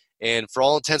 And for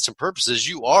all intents and purposes,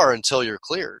 you are until you're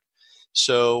cleared.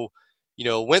 So,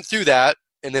 went through that.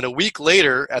 And then a week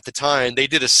later, at the time, they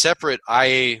did a separate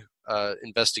IA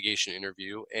investigation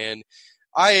interview. And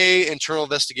IA internal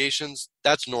investigations,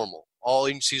 that's normal. All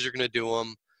agencies are going to do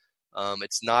them.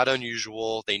 It's not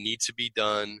unusual. They need to be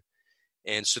done.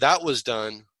 And so that was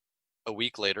done a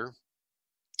week later.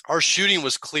 Our shooting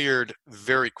was cleared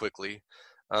very quickly.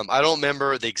 I don't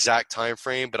remember the exact time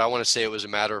frame, but I want to say it was a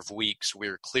matter of weeks. We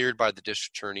were cleared by the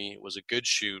district attorney. It was a good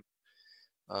shoot.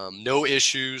 No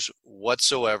issues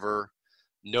whatsoever.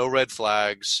 No red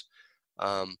flags.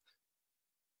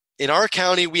 In our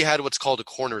county, we had what's called a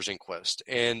coroner's inquest.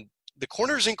 And the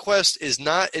coroner's inquest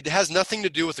it has nothing to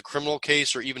do with a criminal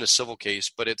case or even a civil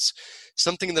case, but it's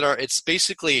something it's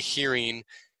basically a hearing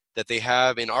that they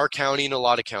have in our county and a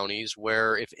lot of counties,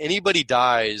 where if anybody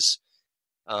dies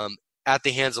at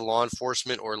the hands of law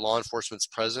enforcement or law enforcement's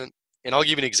present, and I'll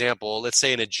give you an example. Let's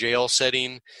say in a jail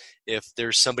setting, if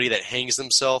there's somebody that hangs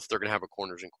themselves, they're going to have a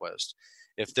coroner's inquest.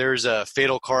 If there's a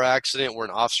fatal car accident where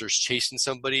an officer's chasing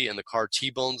somebody and the car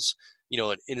T-bones,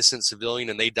 an innocent civilian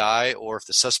and they die, or if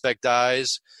the suspect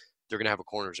dies, they're going to have a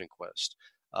coroner's inquest.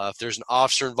 If there's an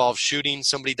officer-involved shooting,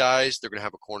 somebody dies, they're going to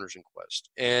have a coroner's inquest.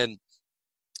 And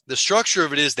the structure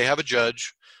of it is they have a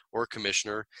judge or a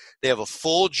commissioner. They have a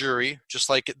full jury, just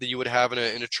like that you would have in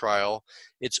a trial.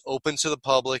 It's open to the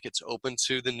public. It's open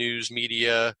to the news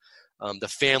media. The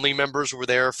family members were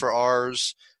there for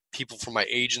ours. People from my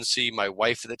agency, my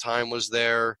wife at the time was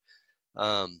there.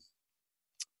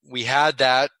 We had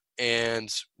that,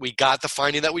 and we got the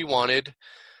finding that we wanted.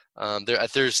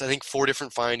 There's, I think, 4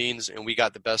 different findings, and we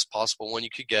got the best possible one you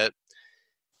could get.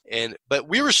 But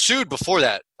we were sued before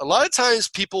that. A lot of times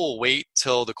people will wait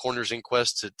till the coroner's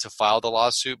inquest to file the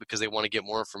lawsuit because they want to get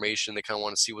more information. They kind of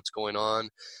want to see what's going on.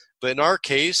 But in our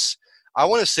case, I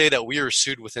want to say that we were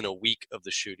sued within a week of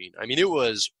the shooting. I mean, it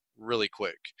was really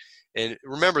quick. And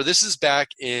remember, this is back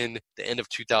in the end of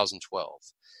 2012.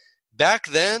 Back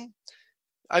then,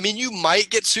 I mean, you might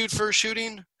get sued for a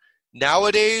shooting.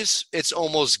 Nowadays, it's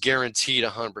almost guaranteed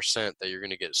 100% that you're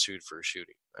going to get sued for a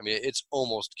shooting. I mean, it's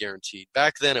almost guaranteed.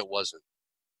 Back then, it wasn't.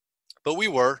 But we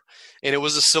were, and it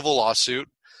was a civil lawsuit.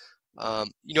 At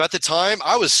the time,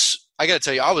 I got to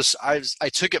tell you, I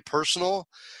took it personal.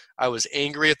 I was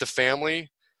angry at the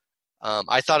family.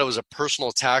 I thought it was a personal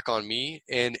attack on me.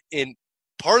 And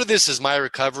part of this is my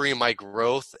recovery and my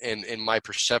growth and my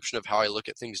perception of how I look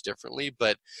at things differently.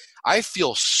 But I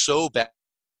feel so bad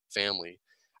for the family.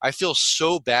 I feel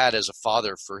so bad as a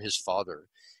father for his father.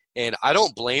 And I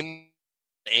don't blame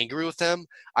angry with them.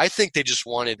 I think they just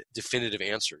wanted definitive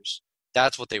answers.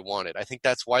 That's what they wanted. I think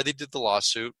that's why they did the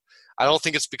lawsuit. I don't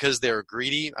think it's because they're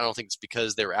greedy. I don't think it's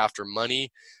because they're after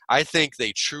money. I think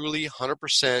they truly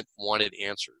 100% wanted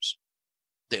answers.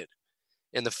 Did.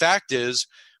 And the fact is,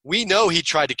 we know he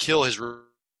tried to kill us,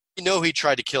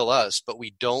 but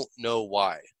we don't know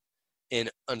why. And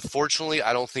unfortunately,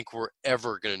 I don't think we're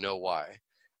ever going to know why.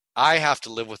 I have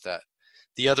to live with that.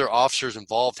 The other officers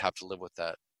involved have to live with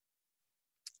that.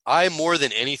 I more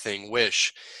than anything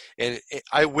wish, and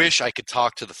I wish I could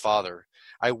talk to the father.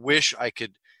 I wish I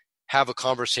could have a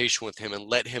conversation with him and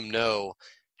let him know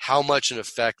how much an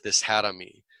effect this had on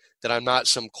me, that I'm not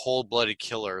some cold-blooded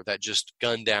killer that just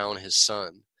gunned down his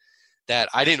son, that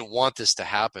I didn't want this to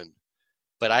happen,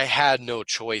 but I had no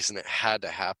choice and it had to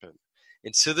happen.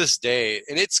 And to this day,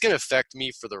 and it's going to affect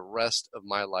me for the rest of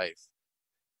my life.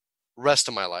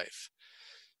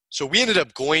 So we ended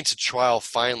up going to trial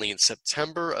finally in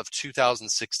September of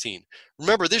 2016.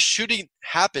 Remember, this shooting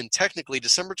happened technically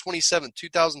December 27,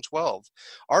 2012.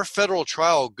 Our federal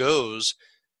trial goes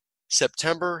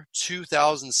September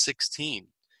 2016.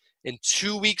 And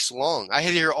 2 weeks long. I had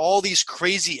to hear all these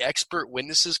crazy expert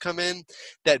witnesses come in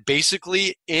that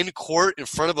basically in court in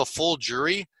front of a full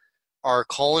jury are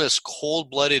calling us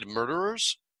cold-blooded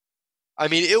murderers. I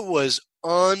mean, it was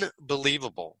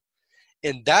unbelievable.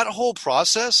 And that whole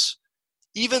process,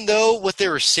 even though what they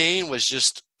were saying was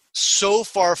just so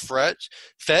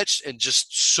far-fetched and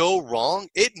just so wrong,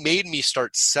 it made me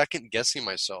start second-guessing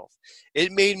myself.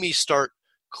 It made me start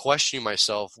questioning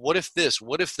myself. What if this?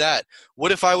 What if that?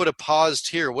 What if I would have paused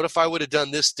here? What if I would have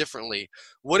done this differently?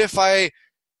 What if I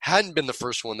hadn't been the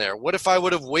first one there? What if I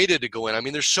would have waited to go in? I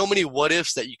mean, there's so many what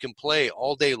ifs that you can play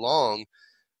all day long.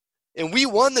 And we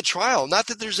won the trial. Not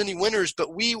that there's any winners,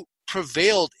 but we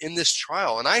prevailed in this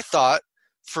trial. And I thought,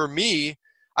 for me,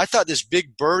 this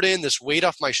big burden, this weight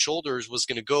off my shoulders was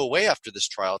going to go away after this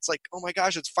trial. It's like, oh my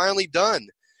gosh, it's finally done.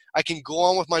 I can go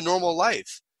on with my normal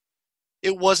life.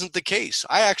 It wasn't the case.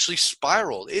 I actually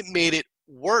spiraled. It made it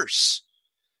worse.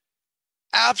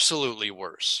 Absolutely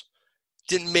worse.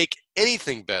 Didn't make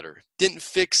anything better. Didn't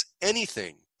fix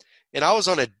anything. And I was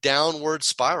on a downward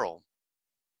spiral.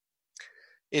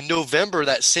 In November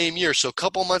that same year, so a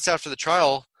couple months after the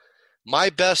trial, my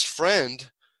best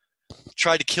friend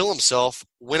tried to kill himself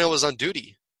when I was on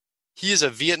duty. He is a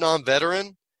Vietnam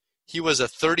veteran. He was a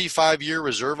 35-year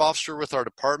reserve officer with our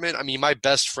department. I mean, my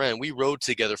best friend, we rode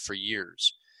together for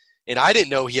years. And I didn't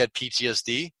know he had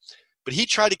PTSD, but he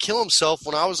tried to kill himself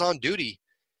when I was on duty.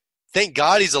 Thank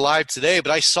God he's alive today,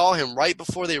 but I saw him right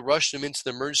before they rushed him into the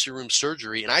emergency room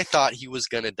surgery, and I thought he was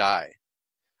going to die.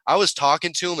 I was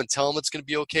talking to him and telling him it's going to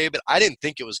be okay, but I didn't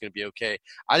think it was going to be okay.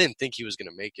 I didn't think he was going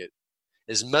to make it.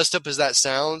 As messed up as that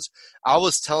sounds, I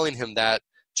was telling him that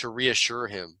to reassure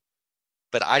him,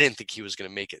 but I didn't think he was going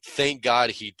to make it. Thank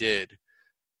God he did.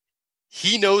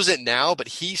 He knows it now, but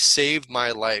he saved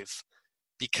my life.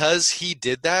 Because he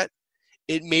did that,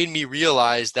 it made me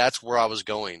realize that's where I was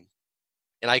going.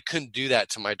 And I couldn't do that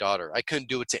to my daughter. I couldn't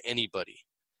do it to anybody.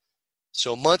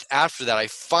 So a month after that, I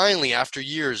finally, after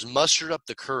years, mustered up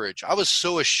the courage. I was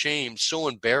so ashamed, so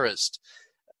embarrassed.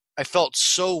 I felt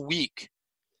so weak.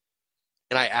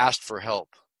 And I asked for help.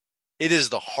 It is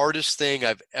the hardest thing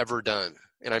I've ever done.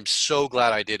 And I'm so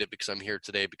glad I did it because I'm here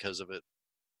today because of it.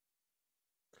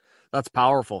 That's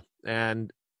powerful.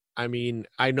 And I mean,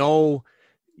 I know,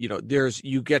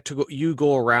 you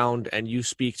go around and you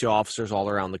speak to officers all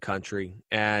around the country.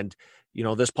 And,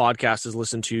 this podcast is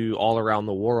listened to all around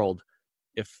the world.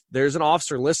 If there's an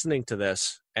officer listening to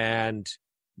this and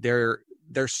they're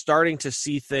starting to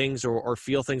see things or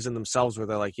feel things in themselves where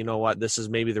they're like, you know what, this is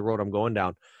maybe the road I'm going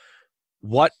down.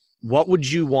 What would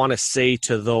you want to say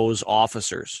to those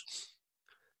officers?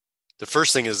 The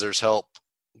first thing is there's help.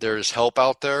 There's help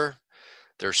out there.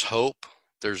 There's hope.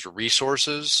 There's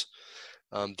resources.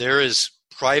 There is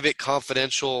private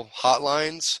confidential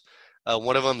hotlines.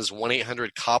 One of them is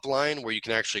 1-800-COP line where you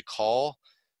can actually call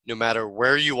no matter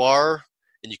where you are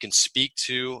and you can speak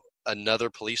to another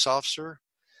police officer.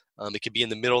 It could be in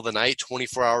the middle of the night,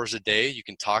 24 hours a day. You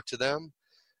can talk to them.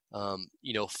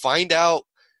 Find out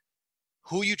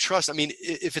who you trust. I mean,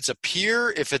 if it's a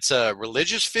peer, if it's a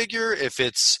religious figure, if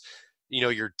it's,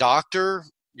 your doctor,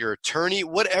 your attorney,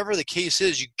 whatever the case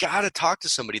is, you got to talk to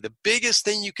somebody. The biggest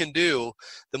thing you can do,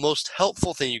 the most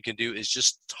helpful thing you can do is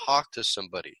just talk to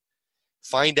somebody.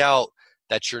 Find out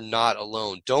that you're not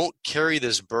alone. Don't carry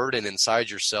this burden inside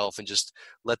yourself and just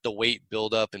let the weight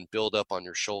build up on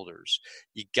your shoulders.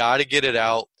 You got to get it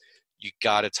out. You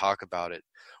got to talk about it.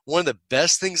 one of the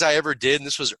best things I ever did, and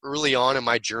this was early on in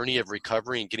my journey of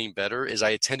recovery and getting better, is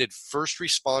I attended first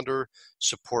responder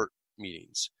support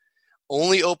meetings.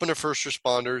 Only open to first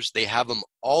responders. They have them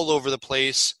all over the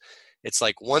place. It's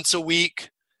like once a week,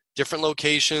 different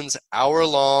locations, hour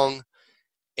long,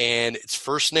 and it's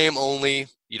first name only.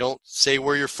 You don't say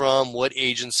where you're from, what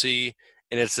agency,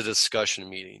 and it's a discussion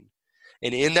meeting.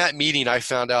 And in that meeting, I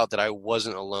found out that I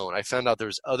wasn't alone. I found out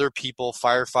there's other people,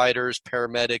 firefighters,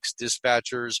 paramedics,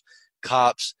 dispatchers,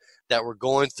 cops, that were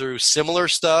going through similar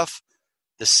stuff,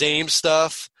 the same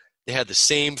stuff. They had the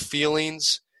same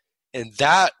feelings. And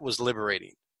that was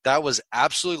liberating. That was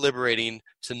absolutely liberating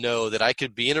to know that I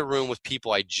could be in a room with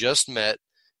people I just met,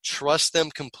 trust them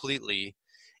completely,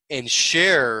 and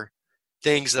share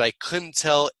things that I couldn't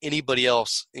tell anybody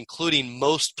else, including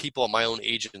most people at my own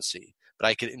agency. But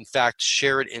I could, in fact,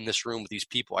 share it in this room with these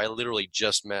people I literally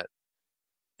just met.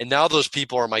 And now those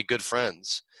people are my good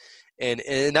friends.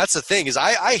 And that's the thing, is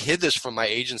I hid this from my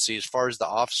agency as far as the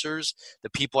officers,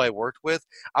 the people I worked with.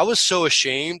 I was so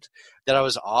ashamed that I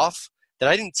was off that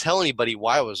I didn't tell anybody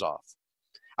why I was off.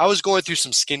 I was going through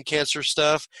some skin cancer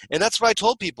stuff, and that's what I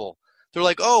told people. They're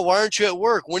like, oh, why aren't you at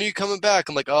work? When are you coming back?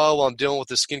 I'm like, oh, well, I'm dealing with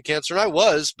the skin cancer. And I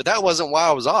was, but that wasn't why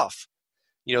I was off.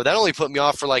 You know, that only put me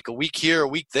off for like a week here, a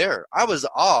week there. I was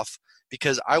off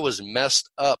because I was messed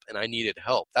up and I needed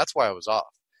help. That's why I was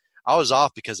off. I was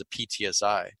off because of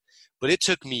PTSI. But it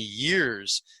took me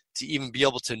years to even be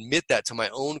able to admit that to my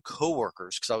own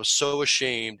coworkers because I was so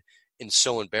ashamed and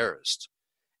so embarrassed.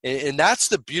 And that's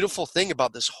the beautiful thing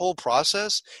about this whole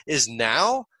process is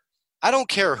now I don't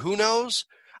care who knows.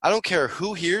 I don't care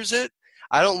who hears it.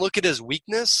 I don't look at it as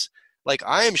weakness. Like,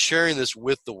 I am sharing this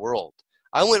with the world.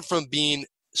 I went from being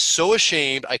so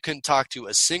ashamed I couldn't talk to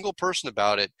a single person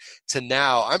about it to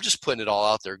now I'm just putting it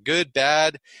all out there. Good,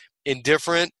 bad,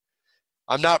 indifferent.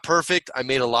 I'm not perfect. I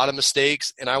made a lot of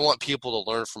mistakes, and I want people to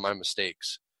learn from my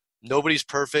mistakes. Nobody's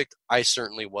perfect. I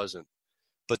certainly wasn't.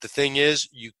 But the thing is,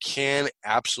 you can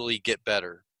absolutely get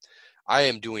better. I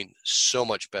am doing so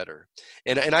much better.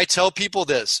 And I tell people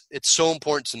this. It's so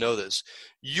important to know this.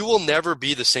 You will never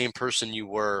be the same person you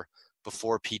were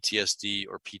before PTSD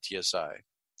or PTSI.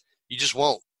 You just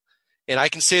won't. And I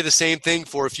can say the same thing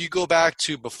for if you go back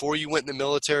to before you went in the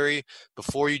military,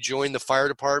 before you joined the fire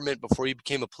department, before you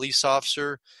became a police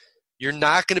officer, you're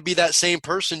not going to be that same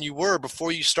person you were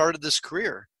before you started this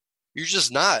career. You're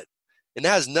just not. And that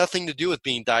has nothing to do with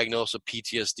being diagnosed with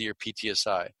PTSD or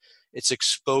PTSI. It's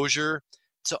exposure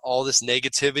to all this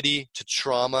negativity, to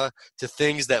trauma, to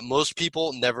things that most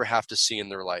people never have to see in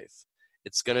their life.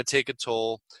 It's going to take a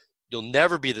toll. You'll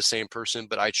never be the same person,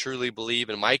 but I truly believe,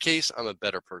 in my case, I'm a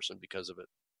better person because of it.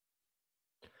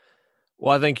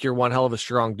 Well, I think you're one hell of a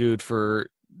strong dude for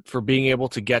being able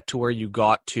to get to where you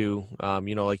got to,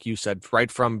 like you said,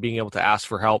 right from being able to ask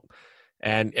for help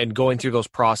and going through those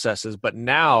processes. But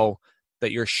now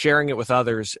that you're sharing it with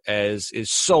others is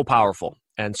so powerful.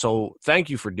 And so thank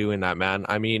you for doing that, man.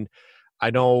 I mean, I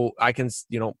know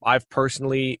I've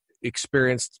personally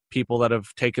experienced people that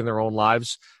have taken their own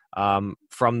lives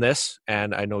from this,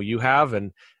 and I know you have,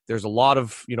 and there's a lot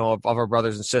of our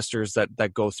brothers and sisters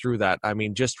that go through that. I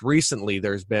mean, just recently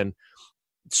there's been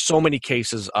so many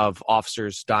cases of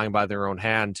officers dying by their own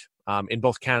hand in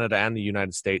both Canada and the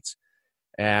United States,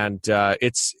 and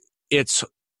it's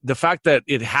the fact that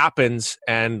it happens,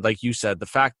 and like you said, the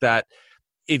fact that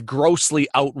it grossly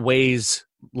outweighs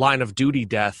line of duty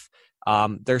death.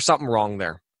 There's something wrong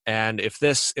there. And if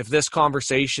this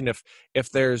conversation,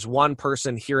 if there's one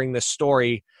person hearing this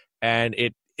story and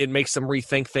it makes them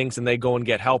rethink things and they go and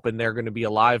get help and they're going to be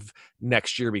alive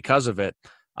next year because of it,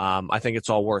 I think it's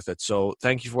all worth it. So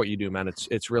thank you for what you do, man.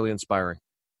 It's really inspiring.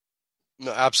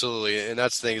 No, absolutely. And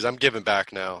that's the thing is I'm giving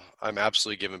back now. I'm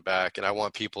absolutely giving back. And I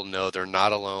want people to know they're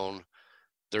not alone.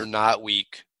 They're not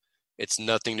weak. It's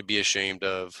nothing to be ashamed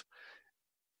of.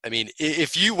 I mean,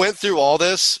 if you went through all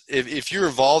this, if you're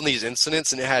involved in these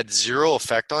incidents and it had zero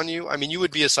effect on you, I mean, you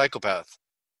would be a psychopath.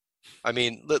 I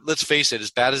mean, let's face it, as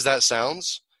bad as that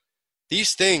sounds,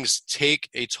 these things take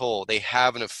a toll. They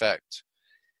have an effect.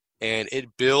 And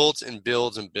it builds and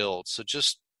builds and builds. So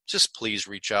just please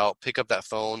reach out, pick up that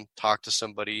phone, talk to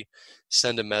somebody,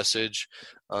 send a message.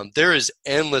 There is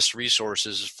endless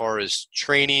resources as far as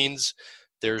trainings.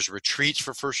 There's retreats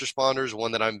for first responders,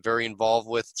 one that I'm very involved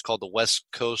with. It's called the West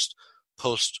Coast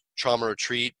Post-Trauma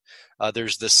Retreat.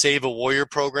 There's the Save a Warrior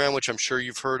program, which I'm sure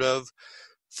you've heard of,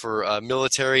 for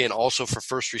military and also for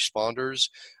first responders.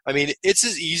 I mean, it's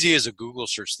as easy as a Google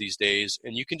search these days,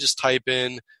 and you can just type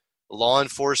in law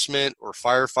enforcement or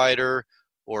firefighter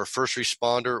or first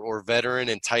responder or veteran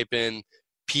and type in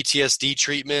PTSD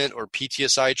treatment or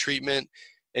PTSI treatment,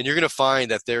 And you're going to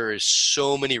find that there is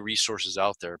so many resources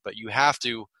out there, but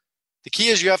the key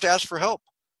is you have to ask for help.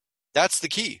 That's the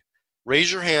key.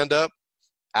 Raise your hand up,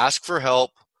 ask for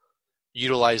help,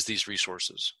 utilize these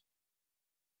resources.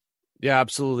 Yeah,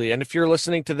 absolutely. And if you're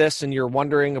listening to this and you're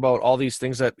wondering about all these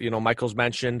things that, Michael's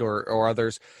mentioned or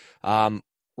others,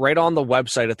 right on the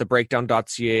website at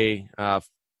thebreakdown.ca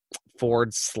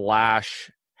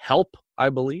 /help, I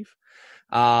believe.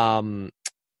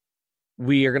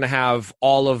 We are going to have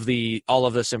all of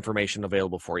this information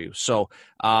available for you. So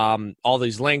all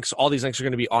these links are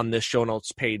going to be on this show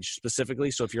notes page specifically.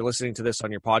 So if you're listening to this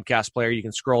on your podcast player, you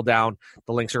can scroll down.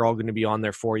 The links are all going to be on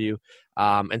there for you.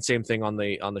 And same thing on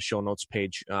the show notes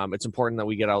page. It's important that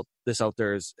we get this out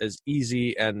there as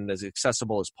easy and as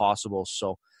accessible as possible.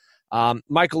 So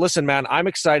Michael, listen, man, I'm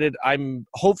excited. I'm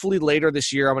hopefully later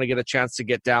this year, I'm going to get a chance to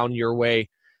get down your way.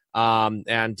 And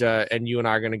you and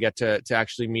I are going to get to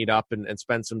actually meet up and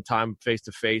spend some time face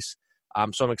to face.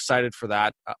 So I'm excited for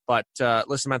that. But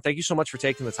listen, man, thank you so much for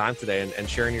taking the time today and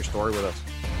sharing your story with us.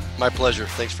 My pleasure.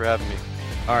 Thanks for having me.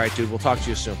 All right, dude. We'll talk to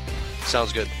you soon.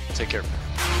 Sounds good. Take care.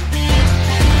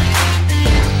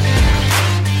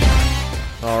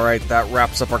 All right. That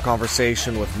wraps up our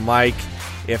conversation with Mike.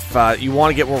 If you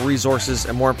want to get more resources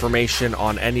and more information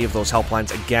on any of those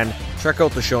helplines, again, check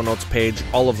out the show notes page.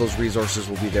 All of those resources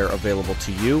will be there available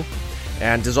to you.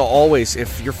 And as always,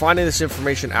 if you're finding this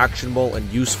information actionable and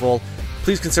useful,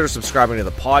 please consider subscribing to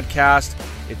the podcast.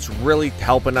 It's really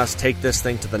helping us take this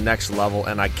thing to the next level,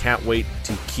 and I can't wait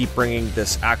to keep bringing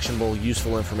this actionable,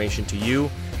 useful information to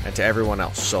you and to everyone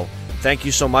else. So thank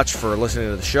you so much for listening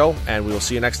to the show, and we will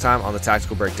see you next time on the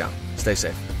Tactical Breakdown. Stay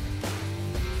safe.